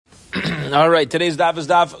All right, today's daf is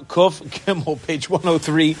daf Kuf Gimel, page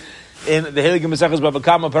 103 in the Heilige Maseches Bava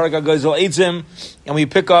Kama Paraka Gezel Eitzim, and we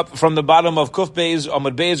pick up from the bottom of Kuf Beis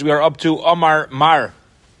Amud Beis. We are up to Amar Mar,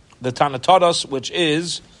 the Tana taught us, which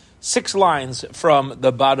is 6 lines from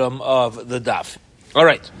the bottom of the daf. All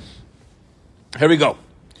right, here we go.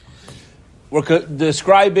 We're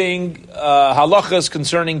describing halachas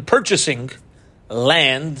concerning purchasing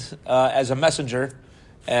land as a messenger,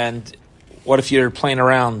 and what if you're playing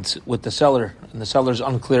around with the seller and the seller's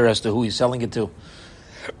unclear as to who he's selling it to?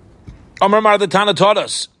 Amar Mar, the Tana taught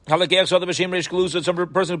us, some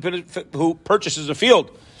person who purchases a field,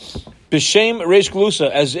 b'shem reish galusa,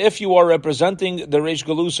 as if you are representing the reish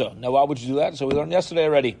galusa. Now, why would you do that? So we learned yesterday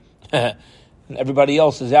already. And everybody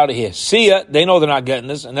else is out of here. See ya. They know they're not getting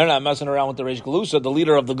this, and they're not messing around with the reish galusa, the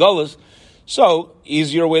leader of the gullahs. So,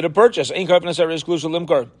 easier way to purchase.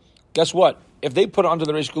 Guess what? If they put it under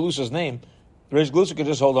the Reish Galusa's name, the Reish Galusa could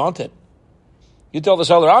just hold on to it. You tell the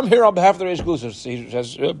seller, I'm here on behalf of the Reish Galusa. He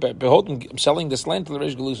says, behold, I'm selling this land to the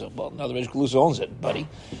Reish Galusa. Well, now the Reish Galusa owns it, buddy.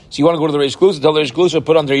 So you want to go to the Reish Galusa, tell the Reish Galusa,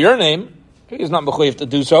 put under your name. He's not mechuyev to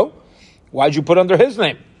do so. Why'd you put under his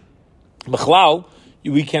name? Mechlal,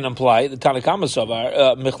 we can imply, the Tanakama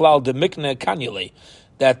Savar, Mechlal de Mikne Kanyale,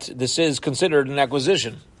 that this is considered an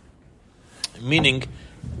acquisition. Meaning,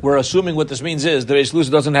 we're assuming what this means is the Reish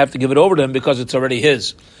Galusa doesn't have to give it over to him because it's already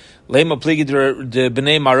his. Lema pligi de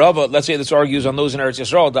b'nei marava. Let's say this argues on those in Eretz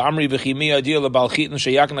Yisrael. The amri v'chimi idea lebal chitin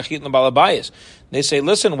sheyakin achitin lebal abayis. They say,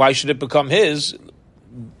 listen, why should it become his?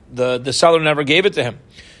 The seller never gave it to him.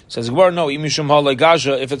 Says Gemara, no. Imishum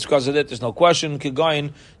ha'legaja. If it's because of it, there's no question.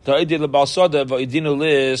 Kigayin the idea lebal sada v'idinu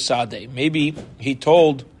li sade. Maybe he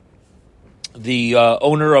told the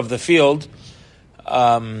owner of the field.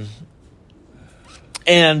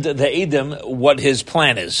 And the Edom, what his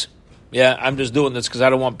plan is. Yeah, I'm just doing this because I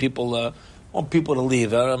don't want people to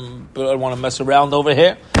leave. I don't want to mess around over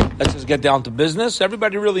here. Let's just get down to business.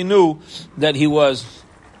 Everybody really knew that he was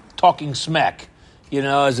talking smack,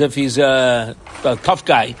 as if he's a tough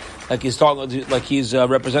guy, like he's talking, like he's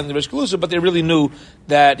representing the Reish Galusa, but they really knew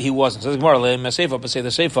that he wasn't. So say the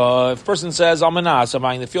Seifa. If a person says, I'm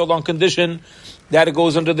buying the field on condition that it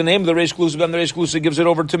goes under the name of the Reish Galusa, then the Reish Galusa gives it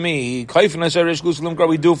over to me. Kaifin, I say Reish Galusa,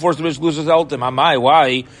 we do force the Reish Galusa to help him.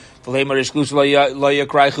 Why? Let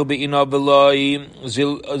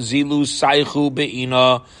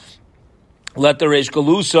the Reish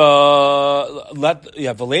Galusa,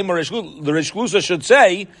 the Reish Galusa should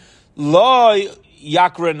say, Lo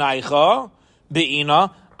yakranaicha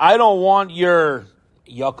be'ina, I don't want your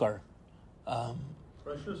yakar.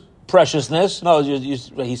 Preciousness. No,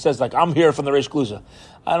 he says, like, I'm here from the Reish Galusa.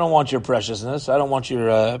 I don't want your preciousness. I don't want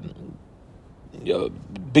your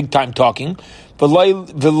big time talking.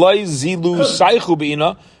 V'loi zilu saichu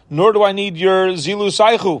be'ina, nor do I need your zilu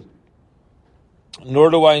saichu. Nor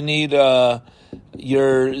do I need your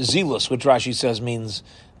zilus, which Rashi says means,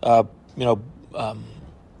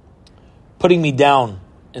 putting me down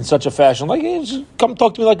in such a fashion, like, hey, just come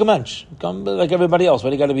talk to me like a mensch, come like everybody else. Why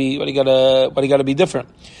do you gotta be different?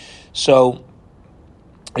 So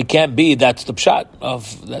it can't be that's the pshat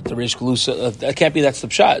of that the Reish Galusa. It can't be that's the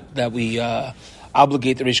pshat that we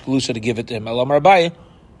obligate the Reish Galusa to give it to him. Elamar Abaye.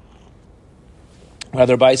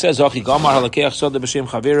 Rather, Abaye says, Reish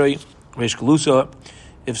Galusa,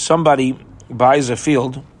 if somebody buys a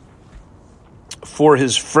field for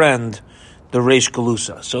his friend, the Reish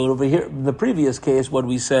Galusa. So over here, in the previous case, what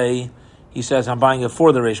we say, he says, I'm buying it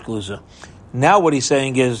for the Reish Galusa. Now what he's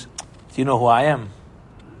saying is, do you know who I am?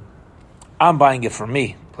 I'm buying it for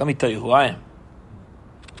me. Let me tell you who I am.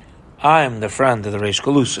 I am the friend of the Reish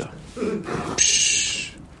Galusa.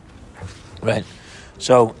 Right.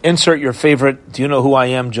 So insert your favorite, do you know who I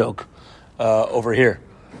am joke over here.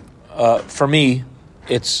 For me,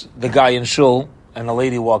 it's the guy in shul, and a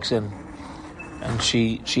lady walks in, and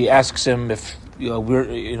she asks him if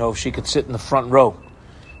if she could sit in the front row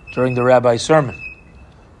during the rabbi's sermon.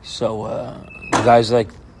 So the guy's like,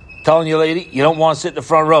 telling you, lady, you don't want to sit in the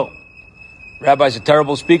front row. Rabbi's a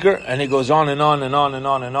terrible speaker, and he goes on and on and on and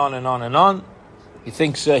on and on and on and on. He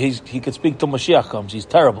thinks he could speak till Mashiach comes. He's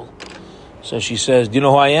terrible. So she says, do you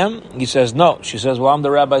know who I am? He says, no. She says, well, I'm the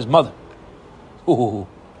rabbi's mother. Ooh.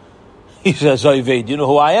 He says, do you know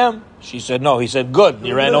who I am? She said, no. He said, good.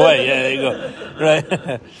 He ran away. Yeah, there you go.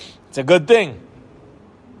 Right? It's a good thing.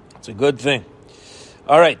 It's a good thing.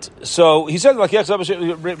 All right. So he said, now turn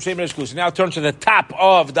to the top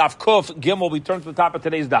of Daf Kuf Gimel. We turn to the top of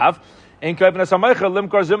today's Daf.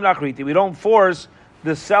 We don't force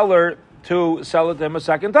the seller to sell it to him a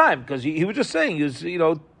second time, because he was just saying, he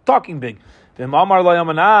was talking big. But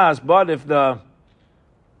if the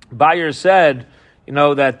buyer said,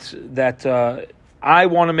 that I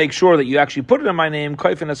want to make sure that you actually put it in my name.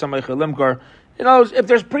 If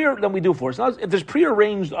there's then we do for it. If there's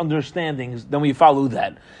prearranged understandings, then we follow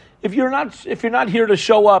that. If you're not here to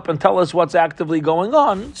show up and tell us what's actively going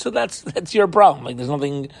on, so that's your problem. Like there's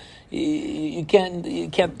nothing you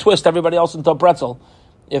can't twist everybody else into a pretzel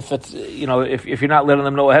if it's if you're not letting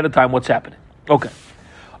them know ahead of time what's happening. Okay,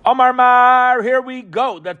 Omar Mar, here we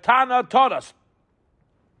go. The Tana taught us.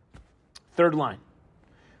 Third line.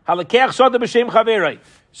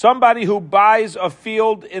 Somebody who buys a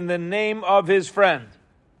field in the name of his friend.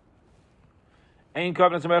 We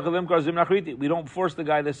don't force the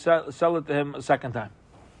guy to sell it to him a second time.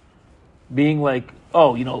 Being like,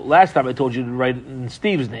 last time I told you to write it in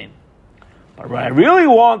Steve's name. But what I really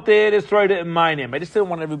wanted is to write it in my name. I just didn't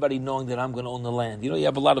want everybody knowing that I'm going to own the land. You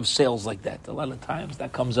have a lot of sales like that. A lot of times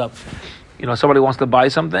that comes up. Somebody wants to buy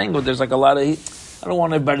something, but there's like a lot of... I don't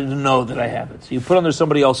want everybody to know that I have it. So you put under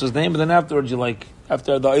somebody else's name, but then afterwards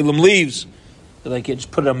after the Ilam leaves, you're like,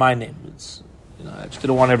 just put it in my name. It's, I just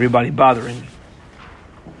didn't want everybody bothering me.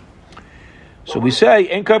 So we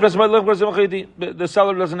say, the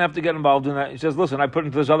seller doesn't have to get involved in that. He says, listen, I put it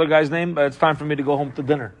into this other guy's name, but it's time for me to go home to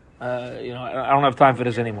dinner. I don't have time for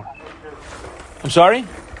this anymore. I'm sorry?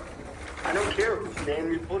 I don't care whose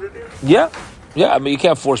name you put it in. Yeah. I mean, you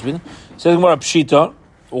can't force me. Says more pshita.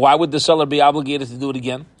 Why would the seller be obligated to do it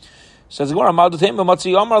again? Says I would think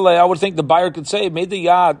the buyer could say,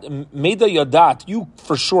 Meida Yadat, you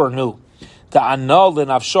for sure knew that I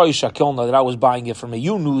was buying it from you.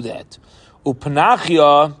 You knew that.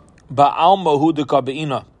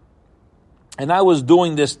 And I was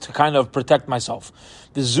doing this to kind of protect myself.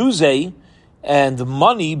 The zuzeh and the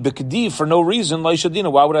money b'kedi for no reason.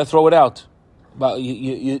 Why would I throw it out? Well,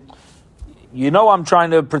 I'm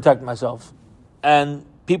trying to protect myself, and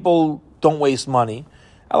people don't waste money.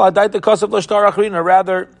 Rather,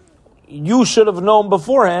 you should have known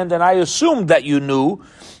beforehand, and I assumed that you knew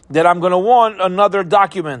that I'm going to want another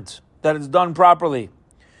document that it's done properly.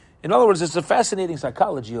 In other words, it's a fascinating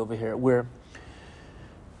psychology over here where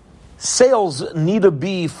sales need to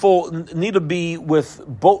be with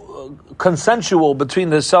both consensual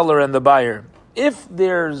between the seller and the buyer. If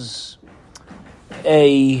there's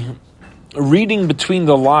a reading between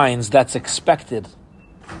the lines that's expected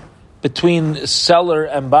between seller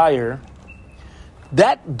and buyer,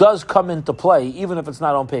 that does come into play, even if it's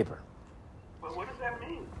not on paper. Well, what does that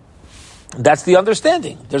mean? That's the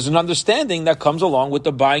understanding. There's an understanding that comes along with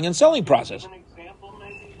the buying and selling process. An example,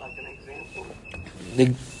 maybe? Like an example?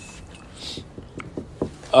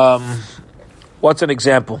 What's an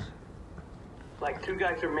example? Like two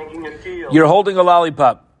guys are making a deal. You're holding a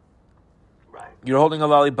lollipop. Right. You're holding a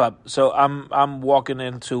lollipop. So I'm walking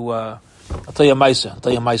into... I'll tell you a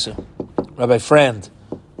Maisa. Rabbi Friend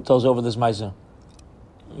tells over this Maisa.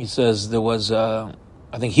 He says there was, I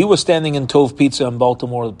think he was standing in Tov Pizza in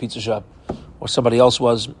Baltimore, the pizza shop, or somebody else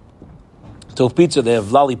was. Tov Pizza, they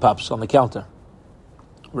have lollipops on the counter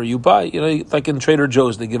where you buy, like in Trader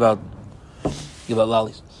Joe's, they give out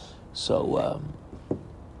lollies. So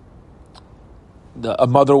a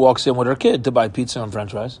mother walks in with her kid to buy pizza and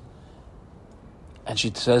French fries, and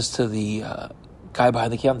she says to the guy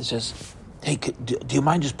behind the counter, she says, hey, do you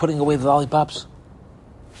mind just putting away the lollipops?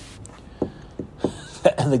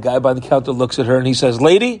 And the guy by the counter looks at her and he says,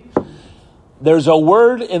 lady, there's a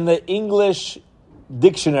word in the English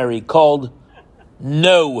dictionary called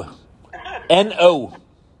no. N-O.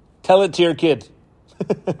 Tell it to your kid.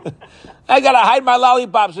 I got to hide my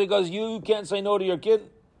lollipops because you can't say no to your kid.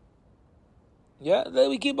 Yeah,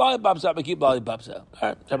 we keep lollipops out. All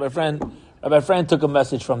right, Rabbi Friend took a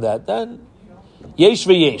message from that. Then yesh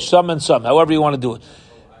v'yesh, some and some, however you want to do it.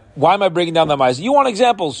 Why am I breaking down that mice? You want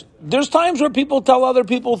examples? There's times where people tell other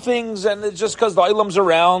people things, and it's just because the ilam's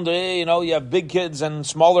around. You have big kids and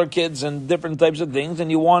smaller kids and different types of things,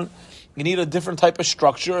 and you need a different type of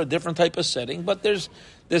structure, a different type of setting. But there's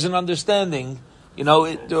an understanding,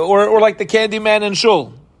 or like the candy man in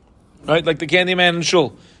shul, right? Like the candy man in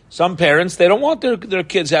shul. Some parents, they don't want their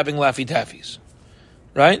kids having Laffy Taffies,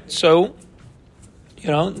 right? So,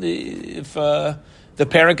 if the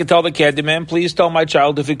parent could tell the candy man, please tell my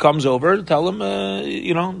child if he comes over, tell him,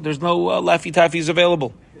 there's no Laffy Taffies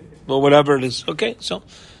available, or whatever it is. Okay, so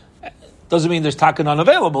doesn't mean there's taco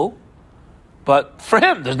unavailable, but for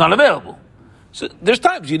him, there's none available. So there's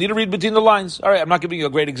times you need to read between the lines. All right, I'm not giving you a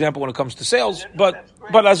great example when it comes to sales, but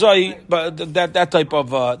that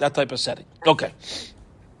type of setting. Okay.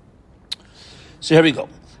 So here we go.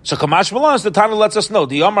 So Kamash Malans, the Tana lets us know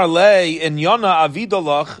the Amar Lei in Yona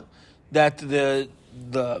Avidolach that the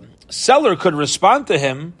seller could respond to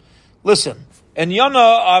him. Listen, in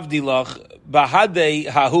Yona Avdilach Bahade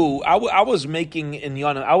hahu. I was making in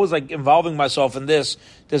Yonim. I was like involving myself in this.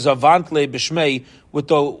 There's a vantle b'shmei with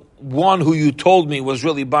the one who you told me was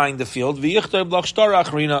really buying the field. And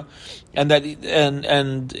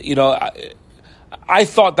you know, I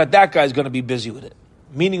thought that guy's going to be busy with it.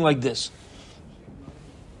 Meaning like this.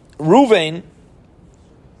 Ruvain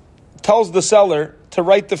tells the seller to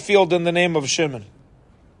write the field in the name of Shimon.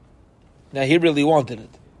 Now he really wanted it,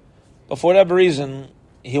 but for whatever reason,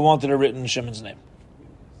 he wanted it written in Shimon's name.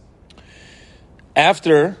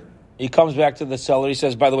 After he comes back to the seller, he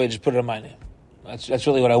says, "By the way, just put it in my name. That's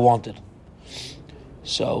really what I wanted."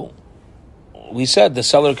 So we said the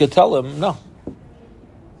seller could tell him no.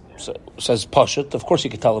 So, says Pashut, of course he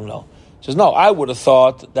could tell him no. Says no. I would have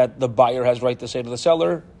thought that the buyer has right to say to the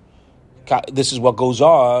seller, "This is what goes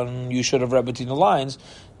on. You should have read between the lines."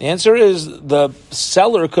 The answer is the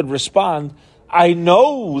seller could respond, "I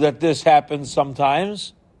know that this happens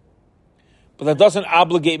sometimes, but that doesn't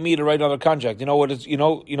obligate me to write another contract." You know what it's, you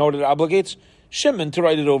know what it obligates? Shimon to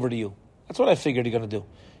write it over to you. That's what I figured you're going to do.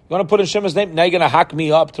 You want to put in Shimon's name? Now you're going to hack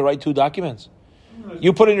me up to write 2 documents.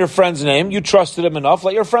 You put in your friend's name. You trusted him enough.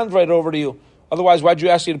 Let your friend write it over to you. Otherwise, why'd you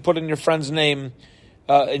ask you to put in your friend's name?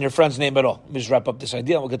 In your friend's name at all? Let me just wrap up this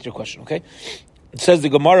idea and we'll get to your question, okay? It says the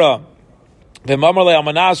Gemara, but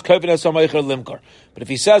if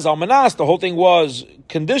he says almanas, the whole thing was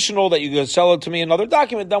conditional that you could sell it to me another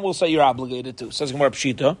document, then we'll say you're obligated to. Says Gemara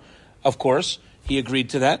Pshita, of course, he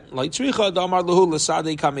agreed to that. No,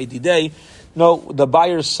 the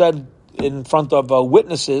buyer said in front of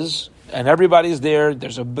witnesses, and everybody's there,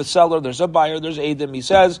 there's a seller, there's a buyer, there's Adam, he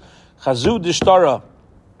says, Chazu dishtara,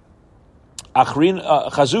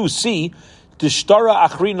 Chazu si, dishtara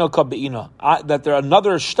achrina kabeina, that there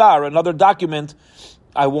another shtar, another document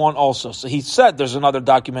I want also. So he said there's another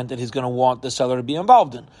document that he's going to want the seller to be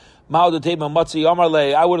involved in. I would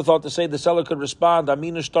have thought to say the seller could respond,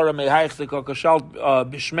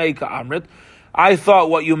 I thought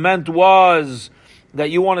what you meant was that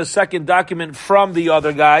you want a second document from the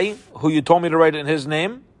other guy who you told me to write it in his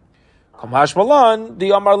name. Kamash Malan,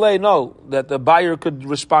 the Amarle, no, that the buyer could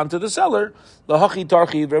respond to the seller. That's why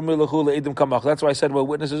I said, well,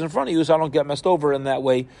 witnesses in front of you, so I don't get messed over in that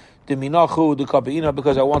way.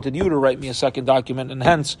 Because I wanted you to write me a second document, and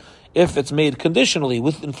hence, if it's made conditionally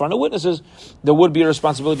in front of witnesses, there would be a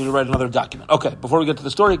responsibility to write another document. Okay, before we get to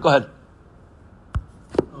the story, go ahead.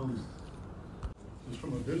 Just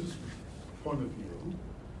from a business point of view,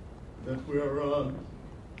 that we're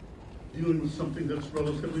dealing with something that's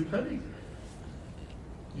relatively petty.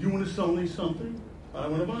 You want to sell me something, I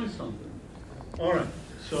want to buy something. All right,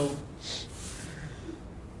 so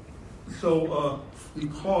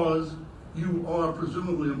because you are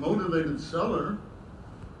presumably a motivated seller,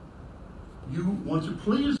 you want to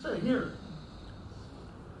please say, here,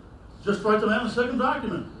 just write the man a second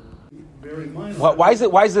document. Very minor. Why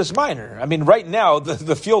is this minor? I mean, right now,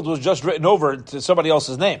 the field was just written over to somebody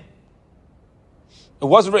else's name. It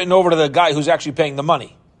wasn't written over to the guy who's actually paying the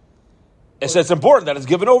money. It's important that it's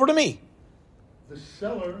given over to me. The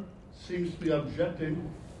seller seems to be objecting,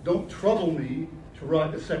 don't trouble me to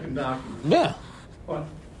write a second document. Yeah. But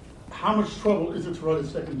how much trouble is it to write a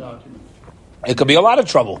second document? It could be a lot of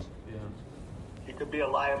trouble. Yeah. It could be a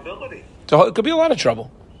liability. So it could be a lot of trouble.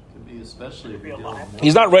 It could be especially if you're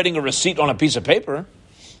He's not writing a receipt on a piece of paper.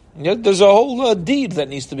 Yeah, there's a whole deed that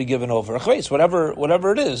needs to be given over.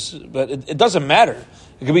 Whatever it is. But it doesn't matter.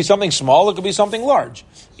 It could be something small. It could be something large.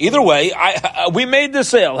 Either way, we made the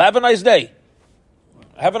sale. Have a nice day.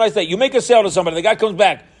 Have a nice day. You make a sale to somebody. The guy comes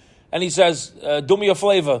back and he says, do me a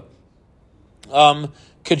favor.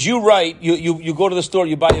 Could you write, you go to the store,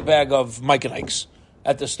 you buy a bag of Mike and Ike's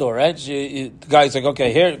at the store, right? So the guy's like,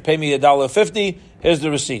 okay, here, pay me $1.50. Here's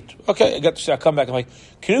the receipt. Okay, I come back. I'm like,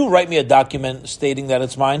 can you write me a document stating that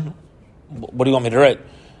it's mine? What do you want me to write?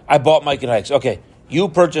 I bought Mike and Ike's. Okay, you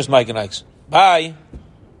purchased Mike and Ike's. Bye.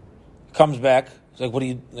 Comes back. He's like, what do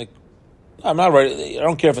you, like, I'm not writing. I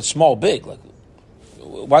don't care if it's small, big. Like,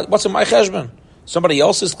 what's in my cheshbon? Somebody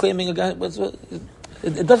else is claiming a guy.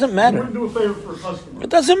 It doesn't matter. You wouldn't do a favor for a customer.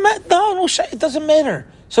 It doesn't matter. No, it doesn't matter.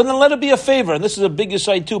 So then let it be a favor. And this is a big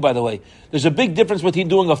aside too, by the way. There's a big difference between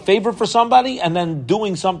doing a favor for somebody and then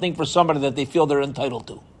doing something for somebody that they feel they're entitled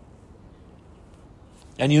to.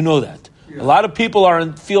 And you know that. Yeah. A lot of people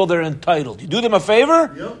feel they're entitled. You do them a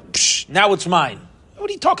favor, yep. Psh, now it's mine. What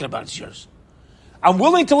are you talking about? It's yours. I'm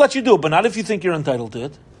willing to let you do it, but not if you think you're entitled to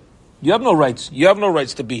it. You have no rights. You have no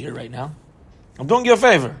rights to be here right now. I'm doing you a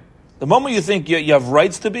favor. The moment you think you have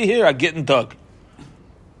rights to be here, I get in tug.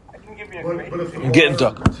 I can give you a great But if the getting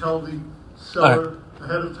buyer tug. tell the seller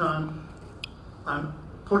ahead of time, and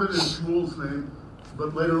put it in Shmuel's name,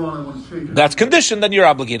 But later on I want to change it. That's conditioned, then you're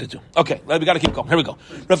obligated to. Okay, we got to keep going. Here we go.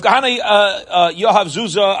 Rav Kahana, Yohav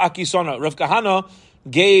Zuza Akisona. Rav Kahana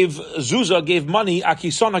gave money,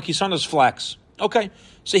 Akisona's flax. Okay,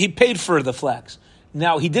 so he paid for the flax.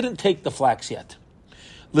 Now, he didn't take the flax yet.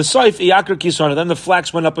 L'soif iyakar kisona, then the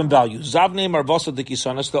flax went up in value. Zavne marvosa de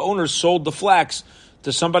kisonas, the owner sold the flax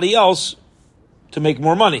to somebody else to make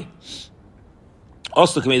more money.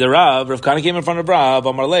 Also, the Rav Kahana came in front of Rav,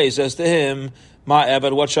 Amarle says to him, Ma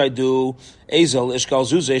Ebed, what should I do? Ezel ishkal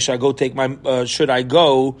zuze, should I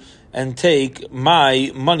go and take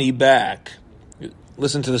my money back?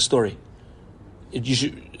 Listen to the story.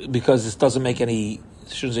 Because this doesn't make any,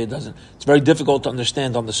 shouldn't say it doesn't. It's very difficult to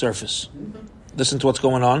understand on the surface. Listen to what's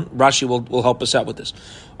going on. Rashi will help us out with this.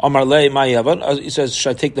 Amar le ma'yavan. He says,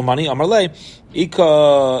 should I take the money? Amar le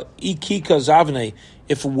ikika zavne.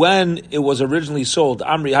 If when it was originally sold,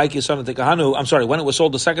 Amri haiki sana tekahanu. I'm sorry, when it was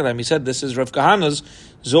sold the second time, he said, this is Rav Kahana's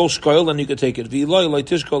zol shkoil, then you could take it. V'iloi loy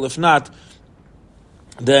tishkol. If not,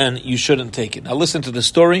 then you shouldn't take it. Now listen to the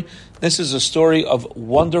story. This is a story of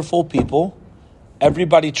wonderful people,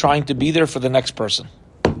 everybody trying to be there for the next person.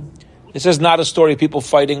 This is not a story of people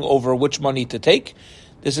fighting over which money to take.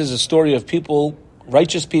 This is a story of people,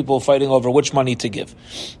 righteous people, fighting over which money to give.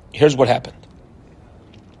 Here's what happened.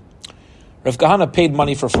 Rav Kahana paid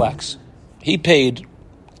money for flax. He paid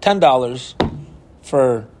 $10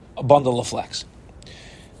 for a bundle of flax.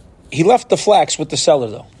 He left the flax with the seller,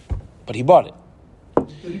 though, but he bought it.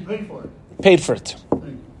 Did he pay for it? Paid for it.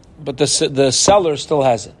 But the seller still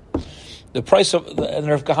has it. The price of, and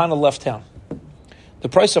Rav Kahana left town. The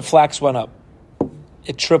price of flax went up.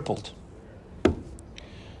 It tripled.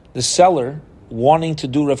 The seller, wanting to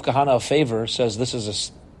do Rav Kahana a favor, says this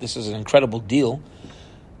is an incredible deal.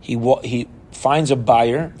 He finds a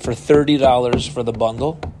buyer for $30 for the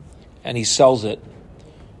bundle, and he sells it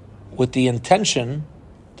with the intention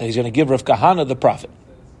that he's going to give Rav Kahana the profit.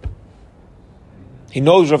 He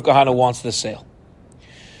knows Rav Kahana wants this sale.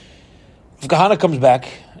 Rav Kahana comes back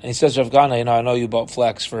and he says, Rav Kahana, I know you bought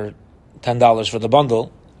flax for $10 for the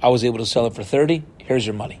bundle. I was able to sell it for $30. Here's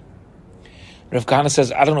your money. Rav Kahana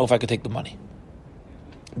says, I don't know if I could take the money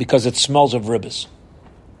because it smells of ribbis.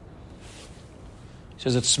 He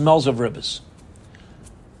says, it smells of ribbis.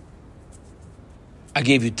 I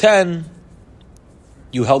gave you 10.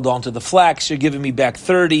 You held on to the flax. You're giving me back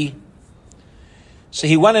 30. So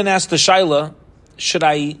he went and asked the Shaila,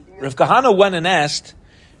 Rav Kahana went and asked,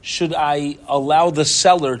 should I allow the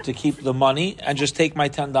seller to keep the money and just take my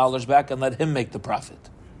 $10 back and let him make the profit?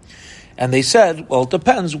 And they said, well, it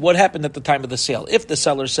depends what happened at the time of the sale. If the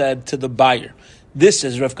seller said to the buyer, this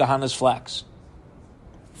is Rav Kahana's flax,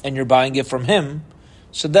 and you're buying it from him,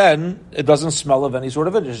 so then it doesn't smell of any sort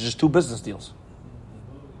of it. It's just two business deals.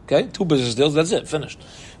 Okay? Two business deals, that's it, finished.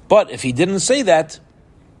 But if he didn't say that,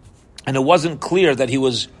 and it wasn't clear that he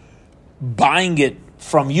was buying it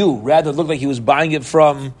from you, rather it looked like he was buying it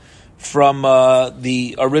from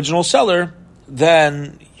the original seller,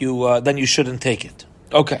 then you shouldn't take it.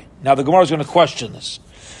 Okay, now the Gemara is going to question this.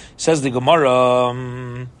 Says the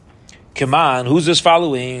Gemara, Kiman, who's this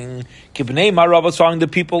following? Kibnei Marabba, following the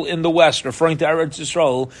people in the west, referring to Eretz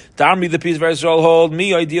Yisrael. Darmi, the piece of Eretz Yisrael, hold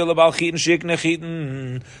me ideal about chitin shikne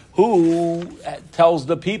chitin. Who tells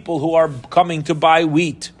the people who are coming to buy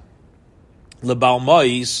wheat, lebal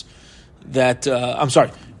mois, that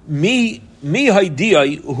me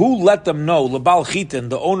haidiyah, who let them know, lebal chitin,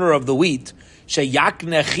 the owner of the wheat,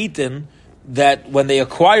 sheyakne chitin, that when they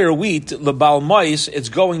acquire wheat, lebal mois, it's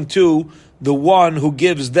going to the one who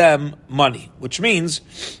gives them money, which means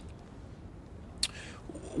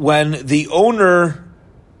when the owner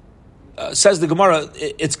says the Gemara,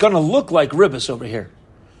 it's going to look like ribbis over here,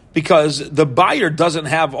 because the buyer doesn't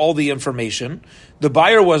have all the information. The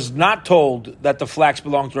buyer was not told that the flax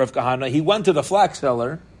belonged to Rav Kahana. He went to the flax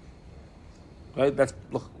seller. Right?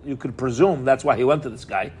 You could presume that's why he went to this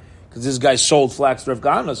guy, because this guy sold flax to Rav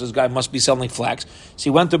Kahana, so this guy must be selling flax. So he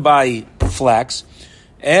went to buy flax,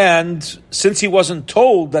 and since he wasn't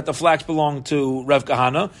told that the flax belonged to Rav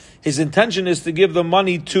Kahana, his intention is to give the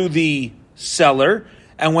money to the seller,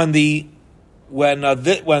 and when the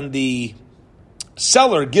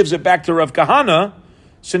seller gives it back to Rav Kahana,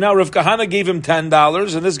 so now Rav Kahana gave him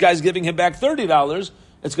 $10, and this guy's giving him back $30,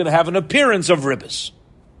 it's going to have an appearance of ribbis.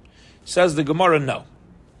 Says the Gemara, no,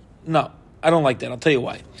 I don't like that. I'll tell you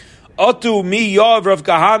why. Otu mi yav Rav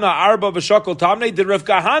Kahana arba b'shakol tamne. Did Rav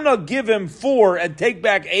Kahana give him 4 and take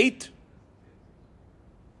back 8?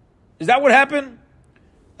 Is that what happened?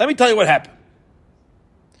 Let me tell you what happened.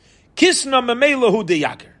 Kisna memelahu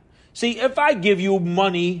deyaker. See, if I give you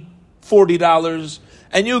money, $40,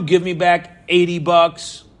 and you give me back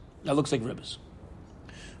 $80, that looks like ribbis.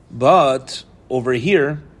 But over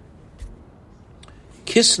here,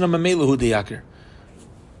 kisna mamelahu diyakir.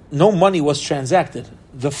 No money was transacted.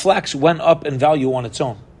 The flax went up in value on its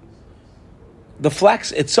own. The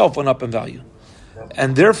flax itself went up in value.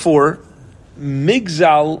 And therefore,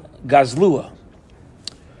 migzal gazlua.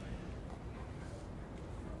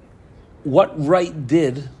 What right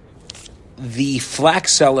did the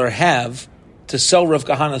flax seller have to sell Rav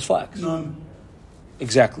Kahana's flax? None.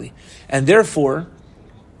 Exactly. And therefore,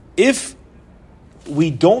 if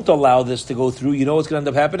we don't allow this to go through, you know what's going to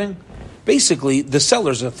end up happening? Basically, the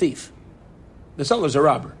seller's a thief. The seller's a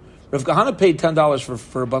robber. Rav Kahana paid $10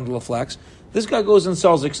 for a bundle of flax. This guy goes and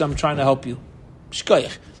sells it because I'm trying to help you.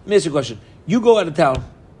 Shkoyach. Let me ask you a question. You go out of town,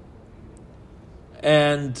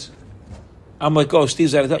 and I'm like, oh,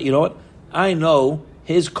 Steve's out of town. You know what? I know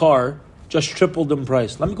his car just tripled in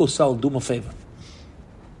price. Let me go sell it. Do him a favor.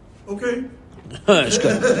 Okay.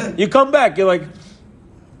 You come back. You're like,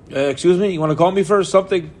 excuse me, you want to call me for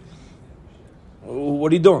something?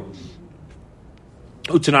 What are you doing?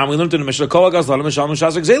 Utanam, we learned in the Mishnah, all the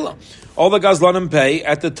Gazlanim pay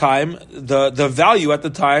at the time, the value at the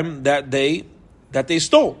time that they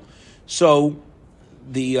stole. So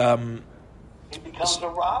He becomes a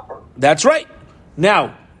robber. that's right.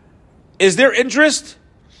 Now, is there interest?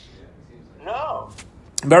 No.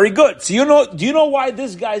 Very good. So do you know why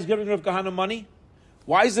this guy is giving Rav Kahana money?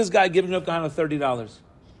 Why is this guy giving Rav Kahana $30?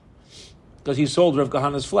 Because he sold Rav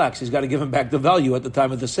Kahana's flax. He's got to give him back the value at the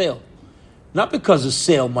time of the sale. Not because of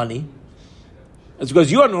sale money. It's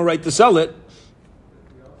because you have no right to sell it.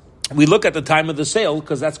 We look at the time of the sale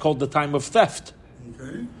because that's called the time of theft.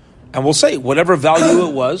 Okay. And we'll say, whatever value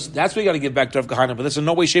it was, that's what you got to give back to Rav Kahana. But that's in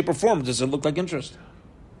no way, shape, or form does it look like interest.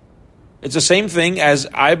 It's the same thing as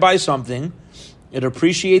I buy something, it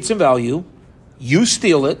appreciates in value, you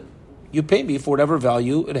steal it, you pay me for whatever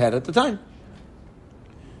value it had at the time.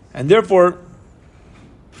 And therefore,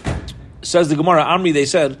 says the Gemara, Amri, they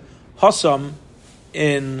said, Hassam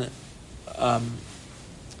in our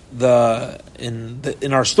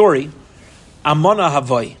story, Amana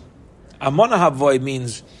Havai. Amana Havai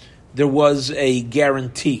means there was a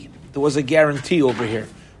guarantee. There was a guarantee over here.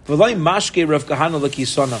 V'lai mashke Rav Kahana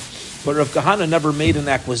l'kisana. But Rav Kahana never made an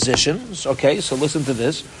acquisition. Okay, so listen to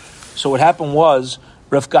this. So what happened was,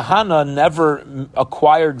 Rav Kahana never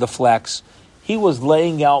acquired the flax. He was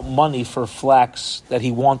laying out money for flax that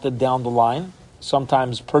he wanted down the line.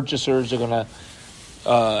 Sometimes purchasers are going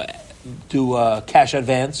to do cash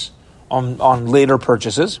advance on later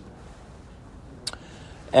purchases.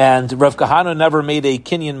 And Rav Kahana never made a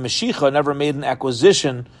kinyan meshicha, never made an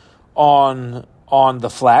acquisition on the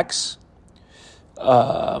flax. The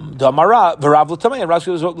Amarav, V'Rav l'tamei, and Rav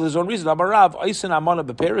there's his own reason. Amarav, Eisen amana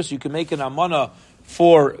beParis, you can make an amana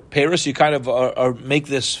for Paris. You kind of make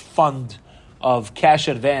this fund of cash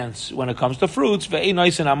advance when it comes to fruits. Ve'ein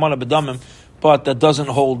Eisen amana bedamim, but that doesn't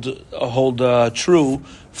hold true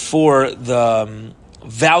for the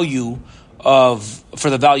value of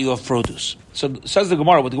produce. So says the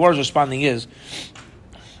Gemara. What the Gemara is responding is,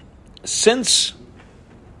 since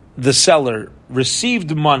the seller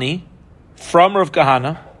received money from Rav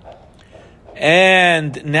Kahana,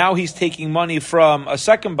 and now he's taking money from a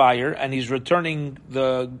second buyer, and he's returning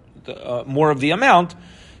the more of the amount.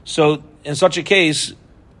 So in such a case,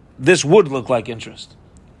 this would look like interest,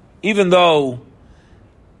 even though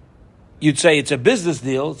you'd say it's a business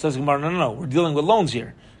deal. It says Gemara, no, we're dealing with loans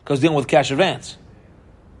here because we're dealing with cash advance.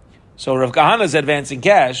 So Rav Kahana is advancing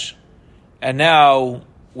cash, and now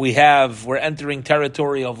we're entering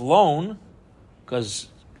territory of loan because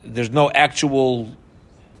there's nothing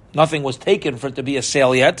was taken for it to be a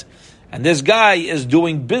sale yet, and this guy is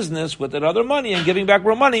doing business with that other money and giving back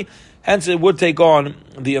more money. Hence, it would take on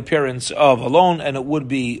the appearance of a loan, and it would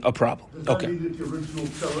be a problem. Does that Okay, mean that the original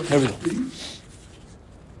seller there we go. is a thief?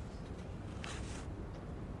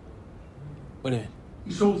 What do you mean?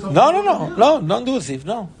 He sold something. No, don't do a thief.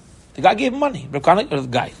 No, the guy gave him money. Rav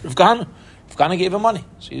Kahana gave him money.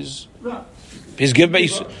 So he's giving.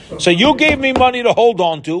 So you gave me money to hold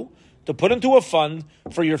on to put into a fund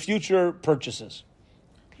for your future purchases.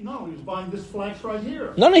 No, he's buying this flax right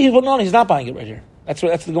here. No, he's not buying it right here. That's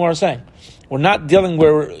the Gemara is saying. We're not dealing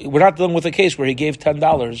with a case where he gave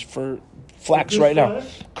 $10 for flax right now.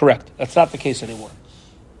 Correct. That's not the case anymore.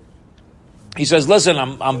 He says, "Listen,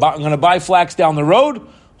 I'm going to buy flax down the road.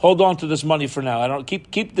 Hold on to this money for now. I don't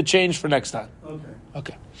keep the change for next time."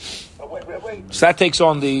 Okay. Oh, wait. So that takes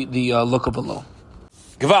on the look of a loan.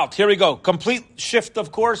 Gewalt. Here we go. Complete shift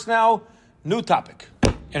of course now. New topic.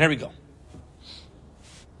 And here we go.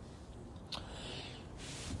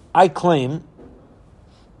 I claim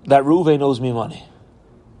that Reuven owes me money.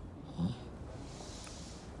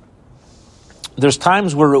 there's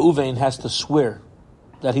times where Reuven has to swear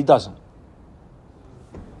that he doesn't.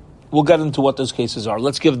 We'll get into what those cases are.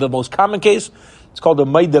 Let's give the most common case. It's called a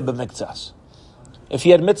Maida b'miktsas. If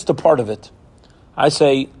he admits to part of it, I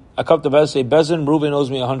come to Bez, say, Bezin, Reuven owes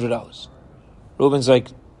me $100. Reuven's like,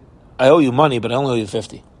 I owe you money, but I only owe you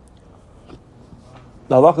 50.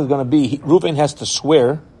 The halakha is going to be, Reuven has to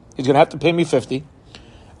swear, he's going to have to pay me 50,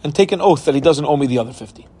 and take an oath that he doesn't owe me the other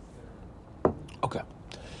 50. Okay.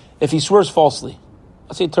 If he swears falsely,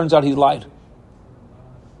 let's say it turns out he lied.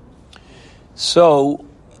 So,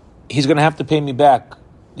 he's going to have to pay me back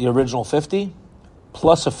the original 50,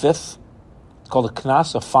 plus a fifth. It's called a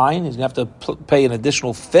knas, a fine. He's going to have to pay an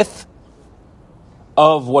additional fifth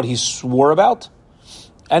of what he swore about.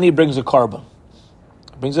 And he brings a carbon.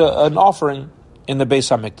 He brings an offering in the Beis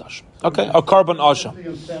HaMikdash. Okay, a carbon asha.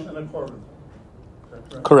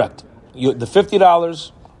 Correct. The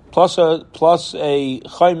 $50 plus a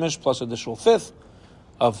chaimish plus additional fifth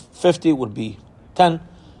of 50 would be 10,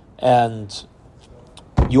 and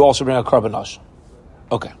you also bring a carbon asha.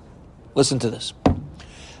 Okay, listen to this.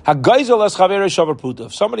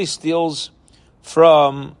 If somebody steals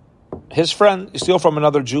from his friend, you steal from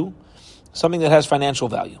another Jew, something that has financial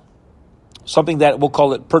value, something that we'll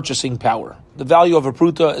call it purchasing power. The value of a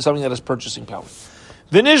pruta is something that has purchasing power.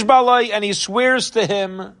 Vinish balai, and he swears to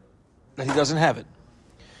him that he doesn't have it.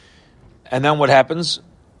 And then what happens?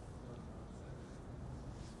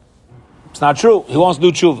 It's not true. He wants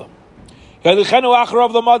to do tshuva.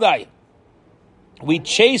 We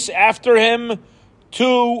chase after him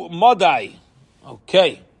to Madai.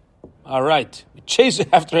 Okay. All right. We chase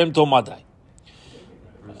after him to Madai.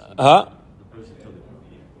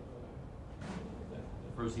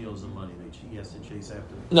 First he owes the money. He has to chase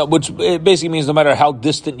after him. No, which it basically means no matter how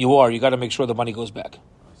distant you are, you got to make sure the money goes back.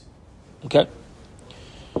 Okay?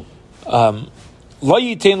 You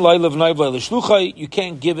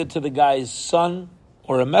can't give it to the guy's son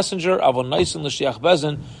or a messenger,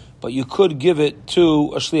 but you could give it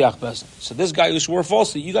to a shliach bezin. So this guy who swore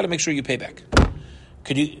falsely, you got to make sure you pay back.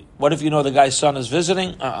 What if you know the guy's son is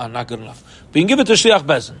visiting? Not good enough. But you can give it to shliach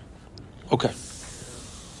bezin. Okay.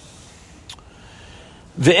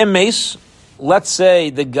 The emes, let's say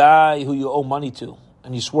the guy who you owe money to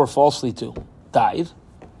and you swore falsely to died.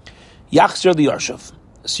 Yachzer the yarshav.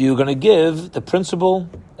 So you're going to give the principal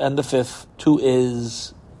and the fifth to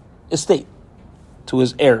his estate, to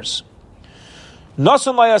his heirs.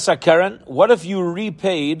 Nasan layas keren. What if you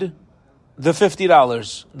repaid the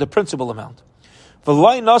 $50, the principal amount?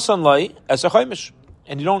 V'lai nasan lay as a chaimish,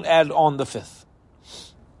 and you don't add on the fifth.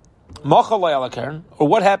 Machalay ala keren. Or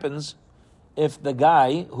what happens if the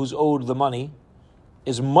guy who's owed the money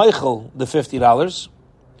is meichel the $50,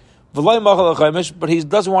 v'lai machal chaimish, but he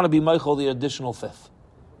doesn't want to be meichel the additional fifth.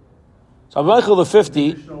 So I'll meichel the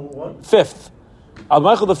 50, fifth. I'll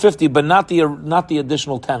meichel the 50, but not the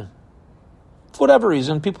additional 10. For whatever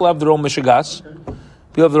reason, people have their own mishigas.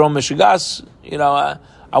 People have their own mishigas.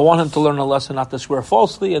 I want him to learn a lesson not to swear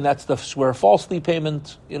falsely, and that's the swear falsely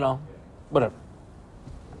payment. Whatever.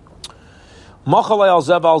 Machalei al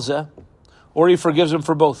zeh al zeh, or he forgives him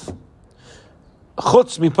for both.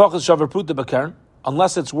 Chutz mipachas shavar pruta b'keren,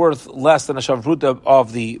 unless it's worth less than a shavar pruta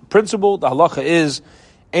of the principal. The halacha is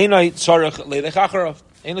einay tzarech leilech acharav.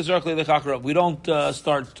 Einay tzarech leilech acharav. We don't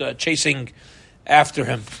start chasing after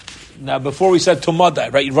him. Now, before we said to Madai,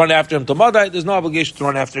 right? You run after him to Madai. There's no obligation to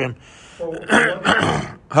run after him. So,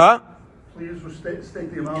 Please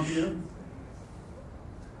state the amount here.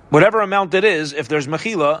 Whatever amount it is, if there's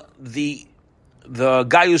mechila, the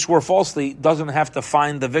guy who swore falsely doesn't have to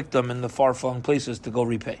find the victim in the far-flung places to go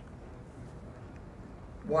repay.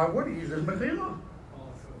 Why would he? There's mechila.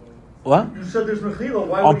 What? You said there's mechila.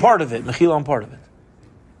 Why? On part of it, mechila on part of it.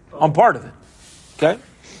 On part of it. Okay.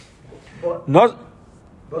 But what?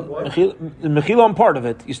 Mechila on part of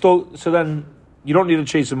it. So then you don't need to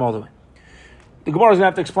chase him all the way. The Gemara is going to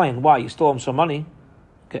have to explain why you stole him some money.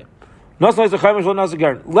 Okay. Let's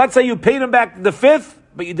say you paid him back the fifth,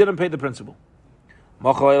 but you didn't pay the principal.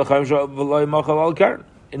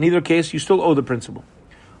 In either case, you still owe the principal.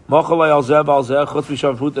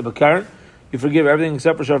 You forgive everything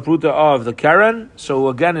except for shavruta of the karen. So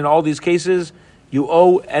again, in all these cases, you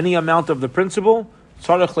owe any amount of the principal.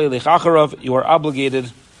 You are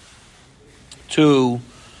obligated to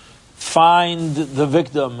find the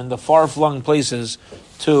victim in the far-flung places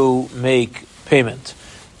to make payment.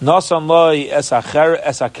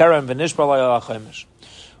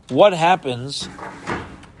 What happens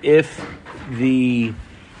if the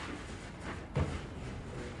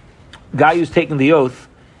guy who's taking the oath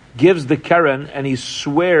gives the keren and he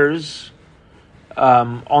swears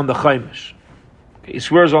on the chaimish? Okay, he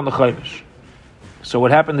swears on the chaimish. So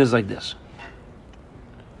what happened is like this.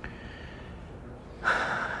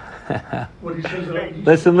 What he says.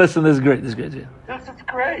 Listen, this is great. This is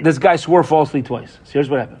great. This guy swore falsely twice. So here's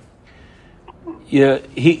what happened. Yeah,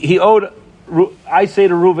 he owed. I say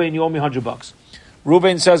to Ruvain, you owe me $100.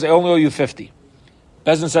 Ruvain says, I only owe you 50.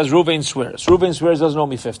 Bezdin says, Ruvain swears. Ruvain swears doesn't owe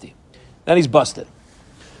me 50. Then he's busted.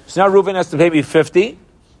 So now Ruvain has to pay me 50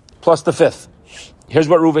 plus the fifth. Here's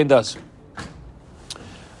what Ruvain does.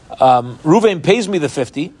 Ruvain pays me the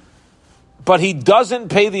 50, but he doesn't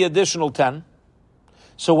pay the additional 10.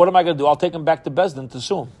 So what am I going to do? I'll take him back to Bezdin to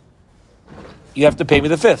sue him. You have to pay me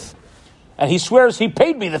the fifth. And he swears he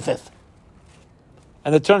paid me the fifth.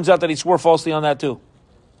 And it turns out that he swore falsely on that too.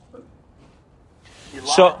 He lied.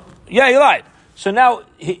 So, yeah, he lied. So now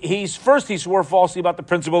he swore falsely about the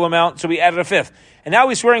principal amount, so he added a fifth. And now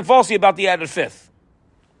he's swearing falsely about the added fifth.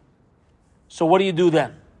 So what do you do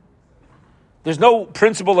then? There's no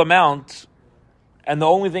principal amount, and the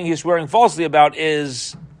only thing he's swearing falsely about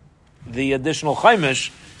is the additional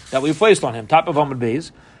chaimish that we placed on him. Top of Amud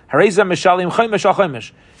Beis. Hareza mishalim chaimish al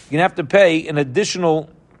chaimish. You're going to have to pay an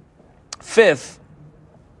additional fifth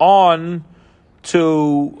onto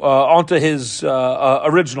his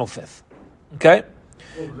original fifth. Okay?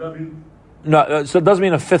 What does that mean? No, so it doesn't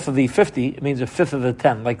mean a fifth of the 50. It means a fifth of the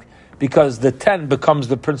 10. Because the 10 becomes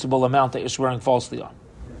the principal amount that you're swearing falsely on.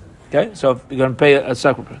 Okay? So you're going to pay a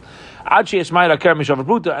separate. And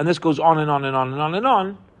this goes on and on and on and on and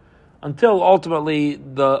on until ultimately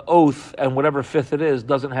the oath and whatever fifth it is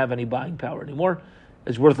doesn't have any buying power anymore.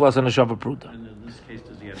 It's worth less than a shava pruta. And in this case,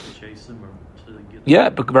 does he have to chase him or to get? Yeah,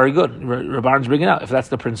 but very good. Rabban's bringing out. If that's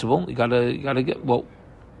the principle, you gotta get. Well,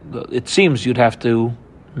 it seems you'd have to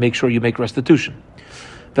make sure you make restitution.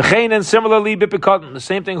 V'chein, and similarly, bipikadon. The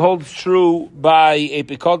same thing holds true by a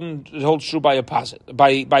pikadon. It holds true by a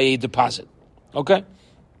deposit. Okay,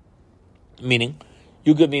 meaning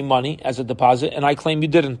you give me money as a deposit, and I claim you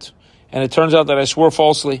didn't, and it turns out that I swore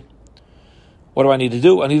falsely. What do I need to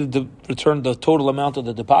do? I need to return the total amount of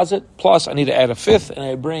the deposit, plus I need to add a fifth, and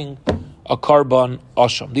I bring a carbon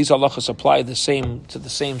asham. These halachas apply to the same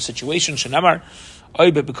situation. Shenamar,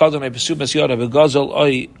 oy bepikadon besu mesyada begazel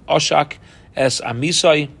oy ashak es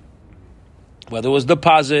amisai. Whether it was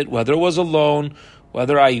deposit, whether it was a loan,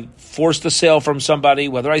 whether I forced a sale from somebody,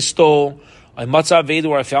 whether I stole, I matzah vedu,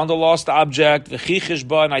 where I found a lost object,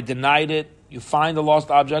 v'chichishba, and I denied it. You find a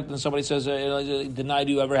lost object, and somebody says, I denied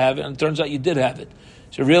you ever have it, and it turns out you did have it.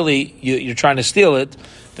 So really, you're trying to steal it.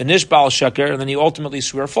 The nishbal sheker, and then you ultimately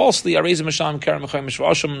swear falsely.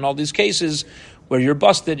 In all these cases where you're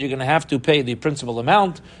busted, you're going to have to pay the principal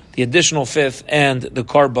amount, the additional fifth, and the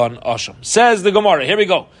carbon asham. Says the Gemara. Here we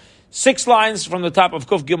go. 6 lines from the top of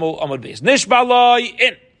Kuf Gimel Amud Beis. Nishbaloi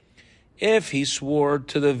in. If he swore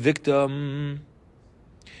to the victim,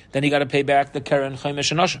 then he got to pay back the keren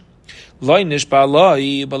chaimish and asham. Loi nishba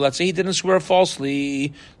loi, but let's say he didn't swear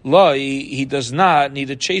falsely. Loi, he does not need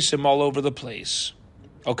to chase him all over the place.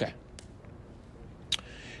 Okay.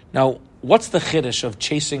 Now, what's the chiddush of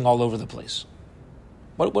chasing all over the place?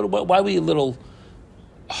 Why are we a little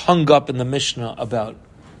hung up in the Mishnah about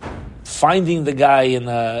finding the guy in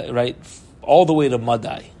the right all the way to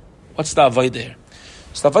Madai? What's the avodah here?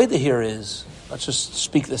 So the avodah here is, let's just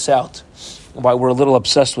speak this out, why we're a little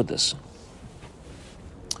obsessed with this.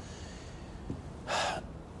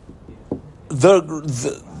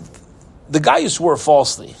 The guy who swore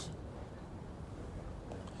falsely,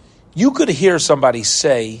 you could hear somebody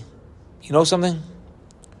say, you know something?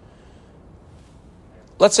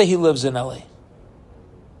 Let's say he lives in LA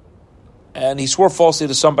and he swore falsely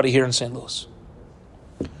to somebody here in St. Louis.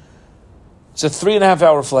 It's a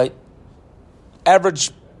 3.5-hour flight.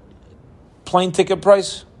 Average plane ticket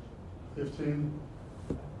price? 15,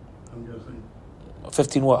 I'm guessing.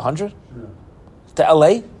 15 what, 100? Yeah. To LA?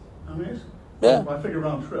 I mean, Yeah. I figure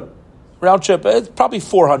round trip. Round trip, it's probably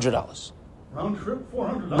 $400. Round trip,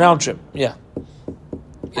 $400. Round trip, yeah.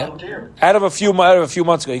 Yeah. Frontier. Out of a few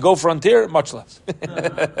months ago. You go Frontier, much less.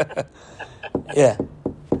 Yeah.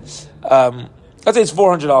 Let's say it's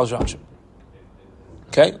 $400 round trip.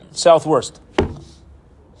 Okay? Southwest.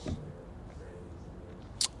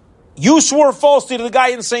 You swore falsely to the guy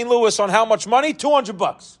in St. Louis on how much money?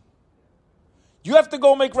 $200. You have to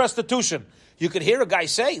go make restitution. You could hear a guy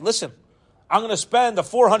say, listen, I'm going to spend a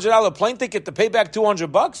 $400 plane ticket to pay back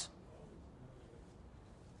 $200?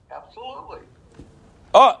 Absolutely.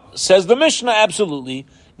 Oh, says the Mishnah, absolutely.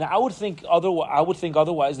 Now, I would think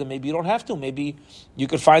otherwise that maybe you don't have to. Maybe you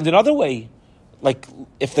could find another way. Like,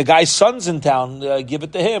 if the guy's son's in town, give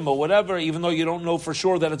it to him or whatever, even though you don't know for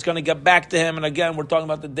sure that it's going to get back to him. And again, we're talking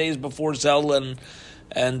about the days before Zell and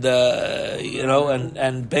and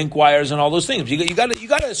and bank wires and all those things. You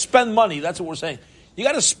got to spend money. That's what we're saying. You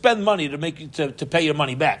got to spend money to pay your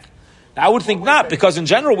money back. Now, I would think not, because in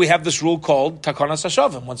general we have this rule called takanas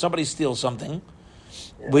hashavim. When somebody steals something,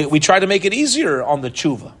 we try to make it easier on the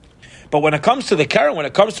tshuva. But when it comes to the keren, when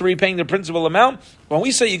it comes to repaying the principal amount, when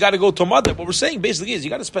we say you got to go to mother, what we're saying basically is you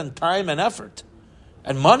got to spend time and effort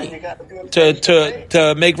and money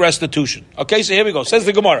to make restitution. Okay, so here we go. Says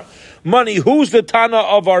the Gemara, money. Who's the Tana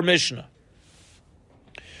of our Mishnah?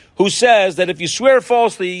 Who says that if you swear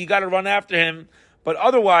falsely, you got to run after him, but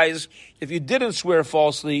otherwise, if you didn't swear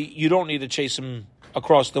falsely, you don't need to chase him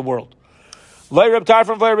across the world. Lay Reb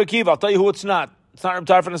Tarfon, Lay Reb Akiva. I'll tell you who it's not. It's not Reb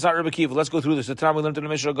Tarfon, it's not Reb Akiva. Let's go through this. The time we learned in the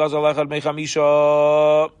Mishnah, Gazal Echad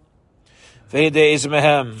Mechamisha Ve'edei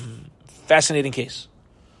Izmehem. Fascinating case.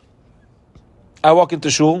 I walk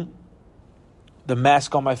into shul, the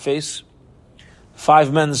mask on my face,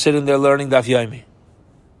 5 men sitting there learning Daf Yomi.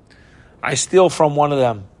 I steal from one of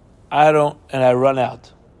them. And I run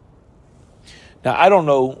out. Now, I don't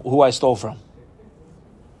know who I stole from.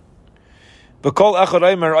 B'kol echad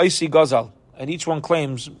omer oisi gazal. And each one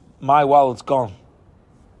claims, my wallet's gone.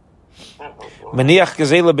 Meniach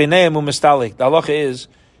gezela b'neim u'mistalik. The halacha is,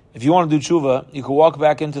 if you want to do tshuva, you can walk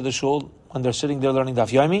back into the shul when they're sitting there learning Daf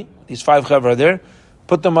Yomi. These 5 chevra are there.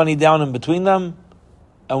 Put the money down in between them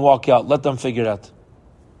and walk out. Let them figure it out.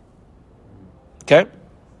 Okay?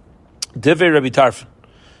 Divrei Rabbi Tarfon.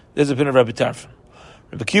 There's a opinion of Rabbi Tarfon.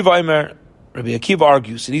 Rabbi Akiva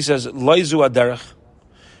argues, and he says, Loizu aderech,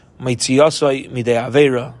 meitziyasoi midei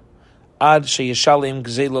aveira, ad sheyeshalim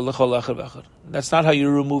gzeila l'chol echad v'echad. That's not how you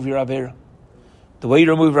remove your aveira. The way you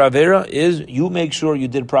remove your aveira is you make sure you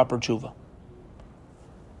did proper tshuva.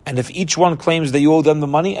 And if each one claims that you owe them the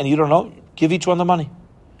money and you don't know, give each one the money.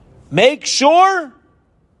 Make sure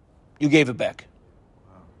you gave it back.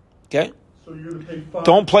 Okay? So you're going to pay 5.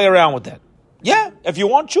 Don't play around with that. Yeah, if you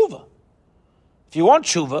want tshuva. If you want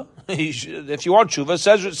tshuva,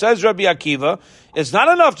 says Rabbi Akiva, it's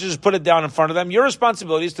not enough to just put it down in front of them. Your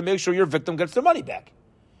responsibility is to make sure your victim gets their money back.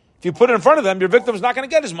 If you put it in front of them, your victim's not going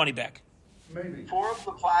to get his money back. Maybe. 4 of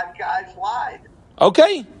the 5 guys lied.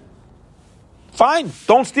 Okay. Fine.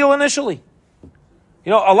 Don't steal initially.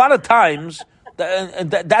 A lot of times,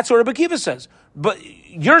 that's what Rabbi Akiva says. But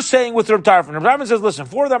you're saying with Reb Tarfon. Reb Tarfon says, listen,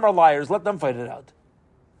 4 of them are liars. Let them fight it out.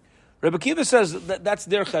 Rabbi Akiva says that's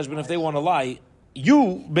their cheshbon. If they want to lie,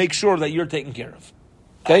 you make sure that you're taken care of.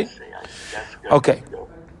 Okay? I see. That's good. Okay.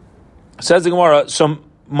 Says the Gemara, some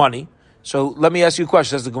money. So let me ask you a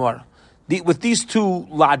question, says the Gemara. With these 2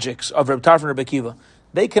 logics of Reb Tarfon and Reb Akiva,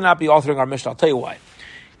 they cannot be authoring our Mishnah. I'll tell you why.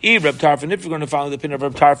 Reb Tarfon, if you're going to follow the opinion of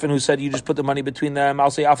Reb Tarfon, who said you just put the money between them, I'll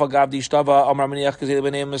say, he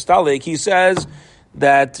says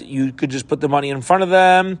that you could just put the money in front of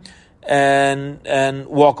them and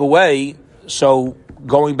walk away. So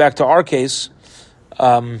going back to our case,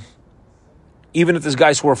 even if this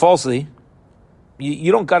guy swore falsely,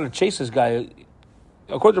 you don't got to chase this guy.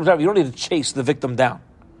 According to Rabbi, you don't need to chase the victim down,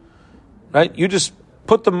 right? You just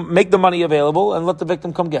make the money available and let the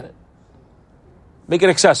victim come get it. Make it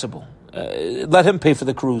accessible. Let him pay for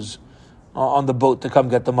the cruise on the boat to come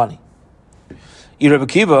get the money. And Rabbi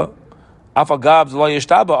Akiva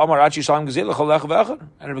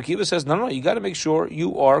says, no, you got to make sure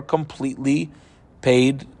you are completely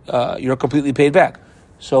paid. You're completely paid back.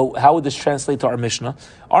 So how would this translate to our Mishnah?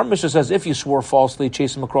 Our Mishnah says, if you swore falsely,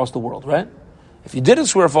 chase him across the world, right? If you didn't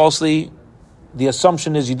swear falsely, the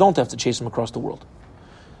assumption is you don't have to chase him across the world.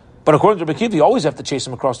 But according to Rabbi Akiva, you always have to chase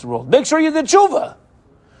him across the world. Make sure you did tshuva.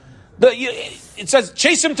 It says,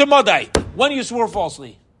 chase him to Madai when you swore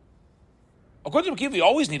falsely. According to Rabbi Akiva, you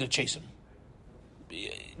always need to chase him.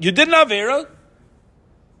 You did an Avera,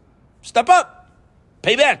 step up,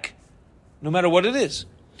 pay back, no matter what it is.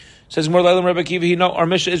 Says more like Rabbi Akiva, our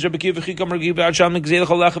Mishnah is Rabbi Akiva,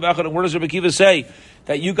 and where does Rabbi Akiva say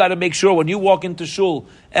that you got to make sure when you walk into shul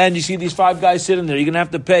and you see these 5 guys sitting there, you're going to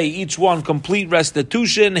have to pay each one complete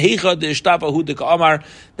restitution. That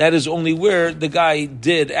is only where the guy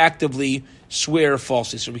did actively swear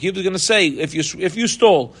falsely. So Rabbi Akiva is going to say, if you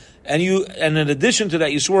stole and in addition to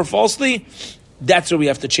that you swore falsely, that's where we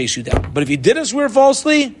have to chase you down. But if you didn't swear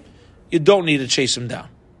falsely, you don't need to chase him down.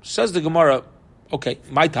 Says the Gemara, okay,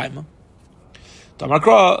 my time.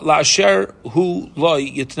 Whoever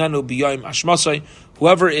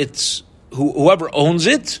owns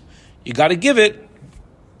it, you got to give it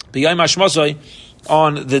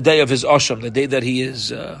on the day of his asham, the day that he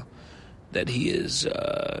is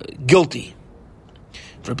guilty.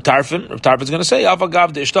 Reb Tarfon is going to say,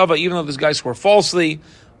 even though this guy swore falsely,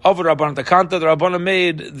 the Rabbana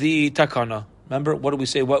made the takana. Remember, what do we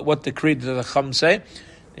say? What decree did the Chacham say?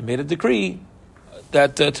 They made a decree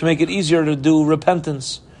that to make it easier to do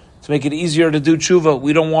repentance, to make it easier to do tshuva.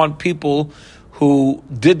 We don't want people who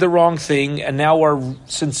did the wrong thing and now are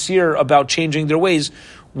sincere about changing their ways.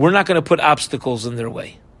 We're not going to put obstacles in their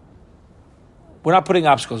way. We're not putting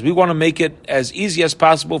obstacles. We want to make it as easy as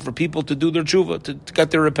possible for people to do their tshuva, to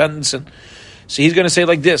get their repentance. And so he's going to say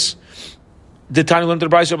like this. The Tanya learned the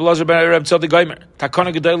Brayso Belazar ben Reb Tzaddik Geimer.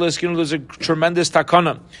 Takana Gedayla Eskinu, there's a tremendous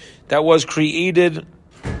takana that was created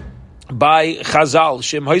by Chazal.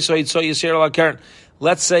 Shem Haiso Hitzo Yisrael Al Keren.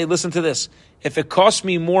 Let's say, listen to this. If it costs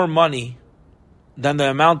me more money than the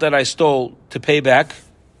amount that I stole to pay back,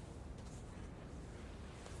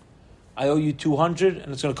 I owe you $200,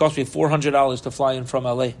 and it's going to cost me $400 to fly in from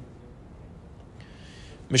LA.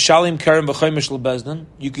 Mishalim Keren B'Chaimish L'Bezdin.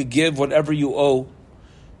 You could give whatever you owe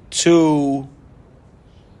to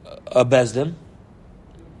a Bezdin.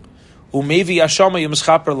 Umevi Ashama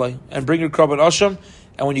Yemeschaperlai, and bring your Korban Asham,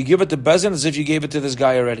 and when you give it to Bezdin, as if you gave it to this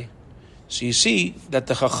guy already. So you see that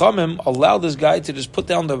the Chachamim allowed this guy to just put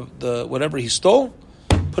down the whatever he stole,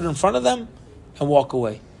 put it in front of them, and walk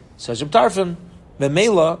away. Says Reb Tarfon,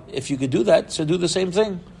 Memela, if you could do that, so do the same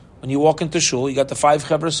thing. When you walk into shul, you got the 5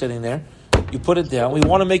 chevra sitting there, you put it down. We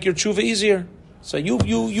want to make your tshuva easier. So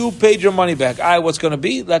you paid your money back. What's going to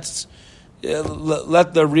be? Let's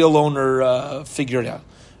let the real owner figure it out.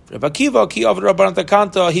 Rabbi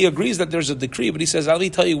Akiva, he agrees that there's a decree, but he says, I'll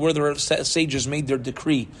tell you where the sages made their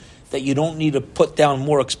decree that you don't need to put down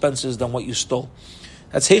more expenses than what you stole.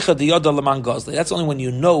 That's Heicha Diyada Laman Gazli. That's only when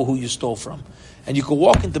you know who you stole from. And you could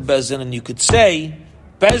walk into Bezdin and you could say,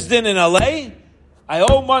 Bezdin in LA, I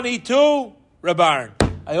owe money to Reb Aaron.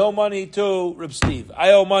 I owe money to Reb Steve.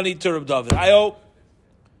 I owe money to Reb David.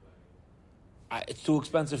 It's too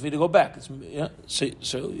expensive for you to go back.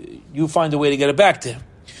 So you find a way to get it back to him.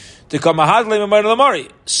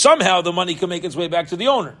 Somehow the money can make its way back to the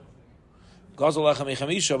owner. But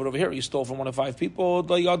over here, you stole from one of 5 people.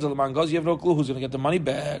 You have no clue who's going to get the money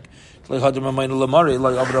back. The Rabbanan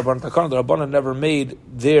never made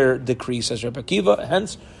their decree, says Rabbi Akiva.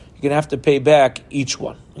 Hence, you're going to have to pay back each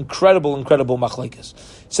one. Incredible machlekes.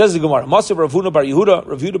 Says the Gemara, Masav Rav Huna bar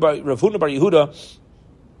Yehuda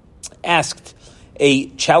asked a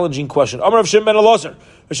challenging question. Amar Rav Shimon ben Elazar.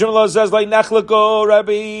 Rav Shimon ben Elazar says, like Nachleko,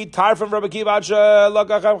 Rabbi Tar from Rabbi Akiva,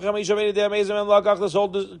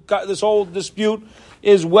 this whole dispute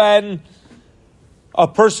is when a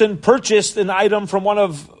person purchased an item from one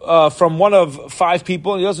of 5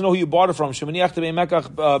 people, and he doesn't know who you bought it from. He says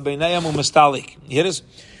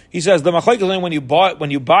the machlekes is only when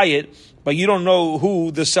you buy it, but you don't know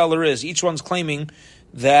who the seller is. Each one's claiming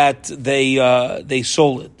that they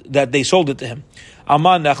sold it to him.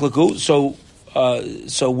 Aman nachleku. So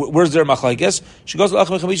where's their machlekes? She goes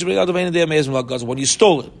when you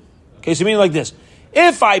stole it. Okay, so meaning like this: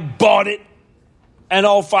 if I bought it and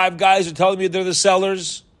all 5 guys are telling me they're the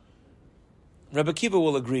sellers, Rebbe Kiva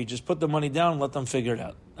will agree. Just put the money down and let them figure it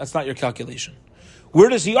out. That's not your calculation. Where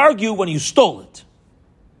does he argue when you stole it?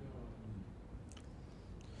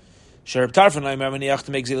 Shereb Tarfon,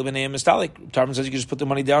 Tarfon says you can just put the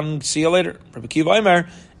money down and see you later. Rabbi Kiva Aimer,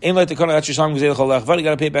 you got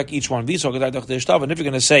to pay back each one. And if you're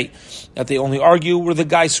going to say that they only argue where the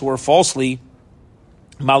guy swore falsely,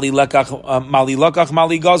 Mali Lakach, Mali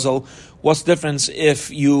Gazel, what's the difference if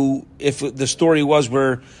the story was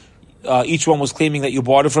where each one was claiming that you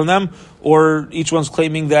bought it from them, or each one's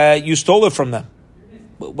claiming that you stole it from them?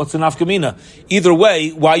 What's the nafkamina? Either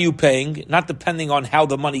way, why are you paying? Not depending on how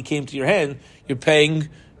the money came to your hand, you're paying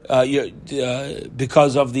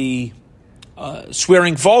because of the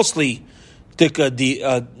swearing falsely, dika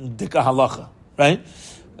halacha, right?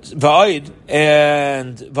 Va'id,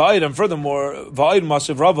 and furthermore, Va'id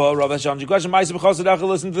Masiv Rava Hashem. Question,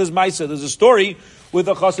 listen to this Maisa. There's a story with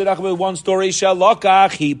a Chassid Achmed, one story,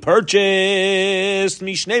 Shalokach, he purchased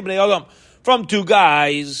Mishnei Bnei Adam from 2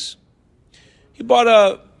 guys. He bought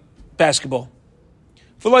a basketball.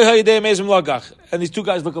 And these 2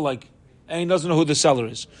 guys look alike. And he doesn't know who the seller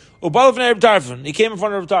is. He came in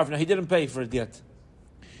front of Reb Tarfon. He didn't pay for it yet.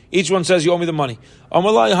 Each one says, you owe me the money. Put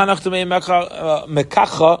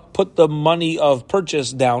the money of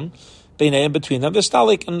purchase down between them. They're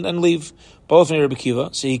stalik and leave. Both in Rebbe Kiva.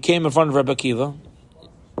 So he came in front of Rebbe Kiva.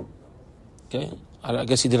 Okay. I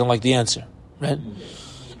guess he didn't like the answer. Right?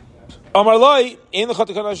 You got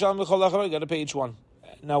to pay each one.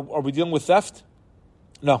 Now, are we dealing with theft?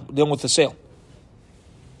 No, we're dealing with the sale.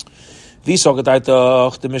 And if you're going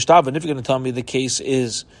to tell me the case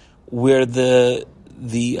is where these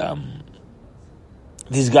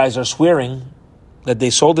guys are swearing that they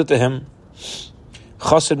sold it to him,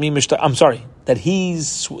 I'm sorry. that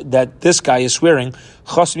this guy is swearing.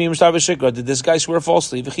 Did this guy swear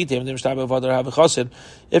falsely? If you're going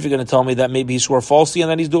to tell me that maybe he swore falsely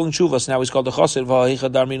and then he's doing tshuva, so now he's called a chassid.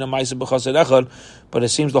 But it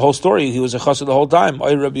seems the whole story, he was a chassid the whole time.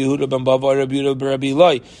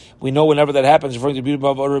 We know whenever that happens, referring to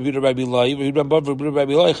Bava or Rabbi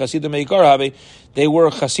Lai, they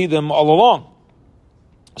were chassidim all along.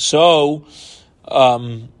 So,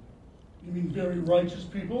 you mean very righteous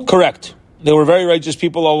people? Correct. They were very righteous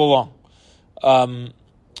people all along.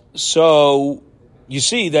 So you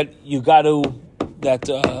see that you got to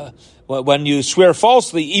when you swear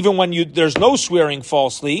falsely, even when there's no swearing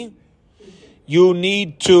falsely, you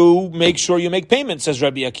need to make sure you make payment, says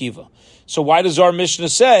Rabbi Akiva. So why does our Mishnah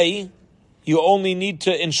say you only need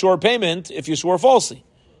to ensure payment if you swore falsely?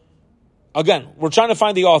 Again, we're trying to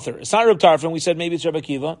find the author. It's not Reb Tarfon. We said maybe it's Rabbi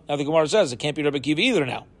Akiva. Now the Gemara says it can't be Rabbi Akiva either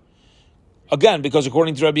now. Again, because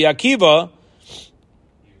according to Rabbi Akiva,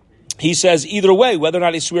 he says either way, whether or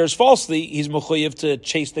not he swears falsely, he's mechuyev to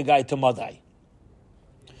chase the guy to Madai.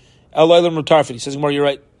 Elaylam Reb Tarfon. He says, Gemara, you're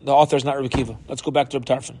right. The author is not Rabbi Akiva. Let's go back to Reb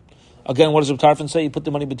Tarfon. Again, what does Reb Tarfon say? You put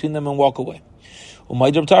the money between them and walk away. Reb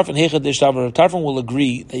Tarfon will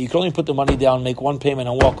agree that you can only put the money down, make one payment,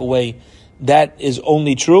 and walk away. That is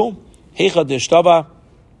only true. I'm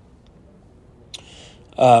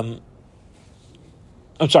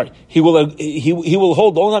sorry. He will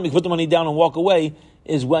hold. The only time he can put the money down and walk away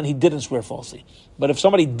is when he didn't swear falsely. But if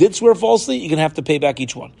somebody did swear falsely, you're going to have to pay back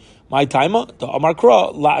each one. My timer, the Amar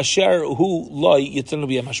Kra, La Asher Hu Loi Yitzenu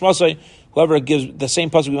B'Yamashmasai. Whoever gives the same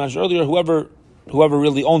puzzle we mentioned earlier, whoever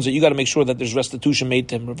really owns it, you got to make sure that there's restitution made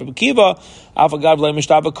to him. Rabbi Akiva, Afagav Lai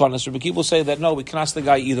Mishtava Konas. Rabbi Akiva will say that no, we can ask the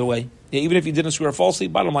guy either way. Yeah, even if he didn't swear falsely,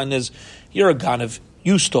 bottom line is you're a ganav,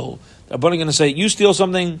 you stole. They're going to say you steal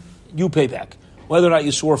something, you pay back. Whether or not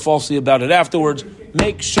you swore falsely about it afterwards,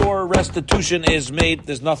 make sure restitution is made.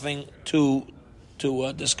 There's nothing to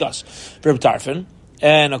discuss. Reb Tarfon,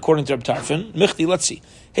 and according to Reb Tarfon, Michti, let's see.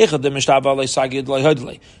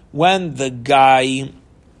 When the guy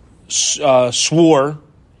swore,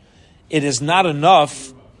 it is not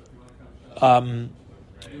enough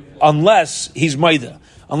unless he's maida,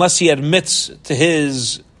 unless he admits to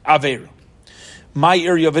his aveira. My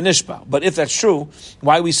area of Anishba. But if that's true,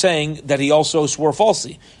 why are we saying that he also swore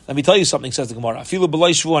falsely? Let me tell you something, says the Gemara.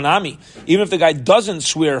 Even if the guy doesn't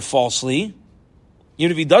swear falsely,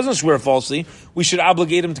 we should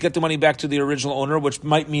obligate him to get the money back to the original owner, which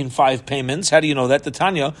might mean 5 payments. How do you know that? The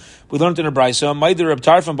Tanya, we learned in a Brisa, Reb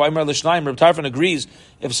Tarfon agrees,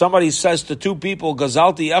 if somebody says to 2 people,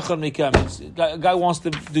 Gazalti echad mikem, a guy wants to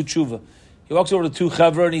do tshuva. He walks over to 2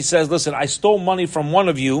 chevra and he says, listen, I stole money from one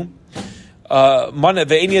of you, but I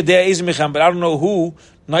don't know who.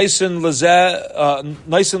 He's going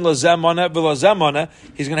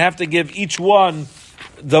to have to give each one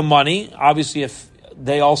the money. Obviously, if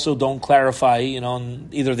they also don't clarify,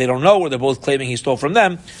 either they don't know or they're both claiming he stole from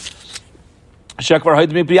them,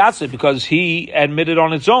 because he admitted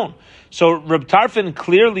on its own. So Reb Tarfon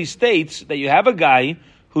clearly states that you have a guy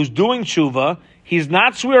who's doing tshuva. He's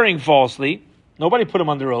not swearing falsely. Nobody put him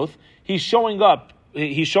under oath. He's showing up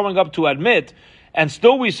to admit, and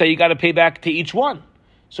still we say you got to pay back to each one.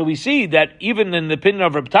 So we see that even in the opinion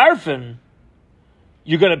of Reb Tarfon,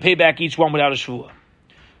 you're going to pay back each one without a shvuah.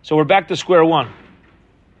 So we're back to square one.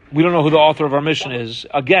 We don't know who the author of our mission is.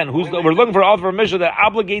 Again, we're looking for an author of our mission that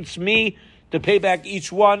obligates me to pay back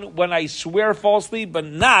each one when I swear falsely, but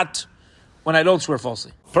not when I don't swear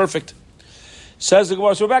falsely. Perfect. Says the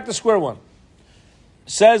Gemara. So we're back to square one.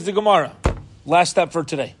 Says the Gemara. Last step for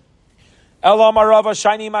today. Elam Arava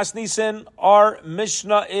Shiny Masnisin. Our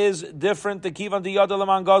Mishnah is different. The Kivan the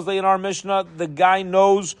Yadalaman Gazle in our Mishnah, the guy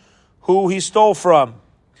knows who he stole from.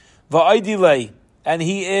 Va'idile, and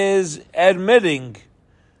he is admitting,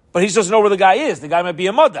 but he doesn't know where the guy is. The guy might be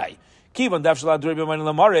a Madai. Kivan Dafshalad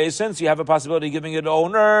Lamare, since you have a possibility of giving it to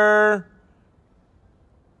owner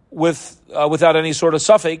without any sort of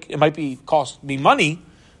suffix, it might cost me money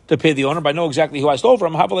to pay the owner, but I know exactly who I stole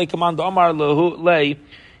from.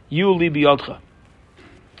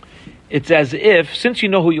 It's as if, since you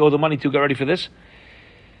know who you owe the money to, get ready for this.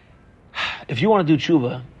 If you want to do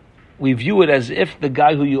tshuva, we view it as if the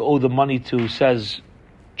guy who you owe the money to says,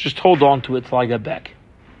 just hold on to it till I get back.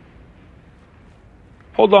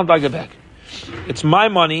 Hold on till I get back. It's my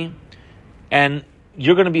money, and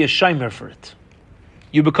you're going to be a shimer for it.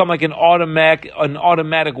 You become like an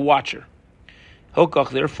automatic watcher. Hilkach,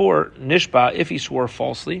 therefore, nishba, if he swore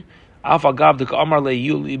falsely, if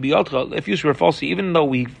you swear falsely, even though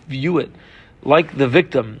we view it like the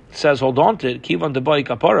victim says, hold on to it, kivan debai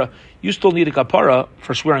kapara, you still need a kapara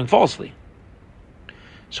for swearing falsely.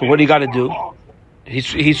 So what do you got to do?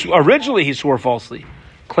 He's originally he swore falsely,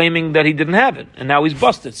 claiming that he didn't have it, and now he's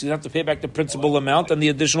busted. So you have to pay back the principal amount and the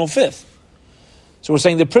additional fifth. So we're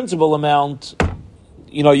saying the principal amount,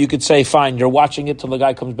 you could say, fine, you're watching it till the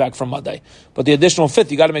guy comes back from Monday. But the additional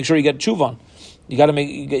fifth, you got to make sure you get tshuvan. You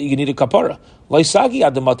need a kapara. It's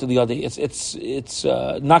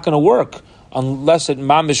not going to work unless it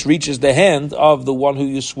mamish reaches the hand of the one who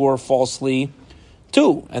you swore falsely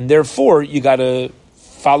to, and therefore you got to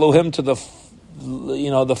follow him to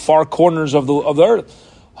the far corners of the earth.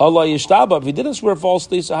 If he didn't swear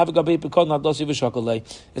falsely, so it's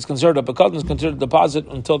considered a pekadon, it's considered a deposit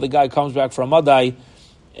until the guy comes back from Madai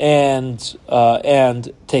and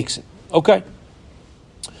takes it. Okay.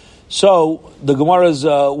 So the Gemara is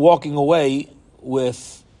walking away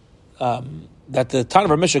with that the Tan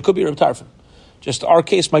of our Mishnah could be Reb Tarfon. Just our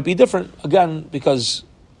case might be different, again, because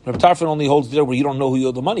Reb Tarfon only holds there where you don't know who you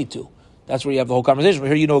owe the money to. That's where you have the whole conversation. But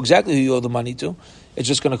here you know exactly who you owe the money to. It's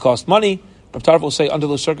just going to cost money. Reb Tarfon will say under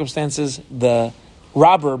those circumstances, the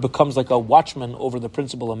robber becomes like a watchman over the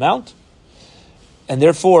principal amount. And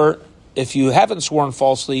therefore, if you haven't sworn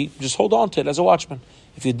falsely, just hold on to it as a watchman.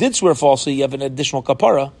 If you did swear falsely, you have an additional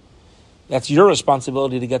kapara. That's your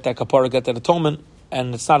responsibility to get that kapara, get that atonement,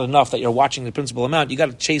 and it's not enough that you're watching the principal amount. You got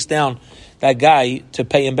to chase down that guy to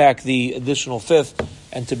pay him back the additional fifth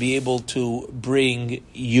and to be able to bring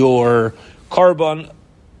your carbon.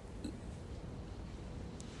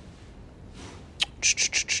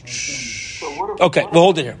 Okay, we'll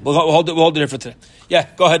hold it here. We'll hold it here for today. Yeah,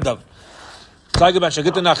 go ahead, Doug. Go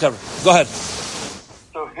ahead.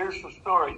 So here's the story.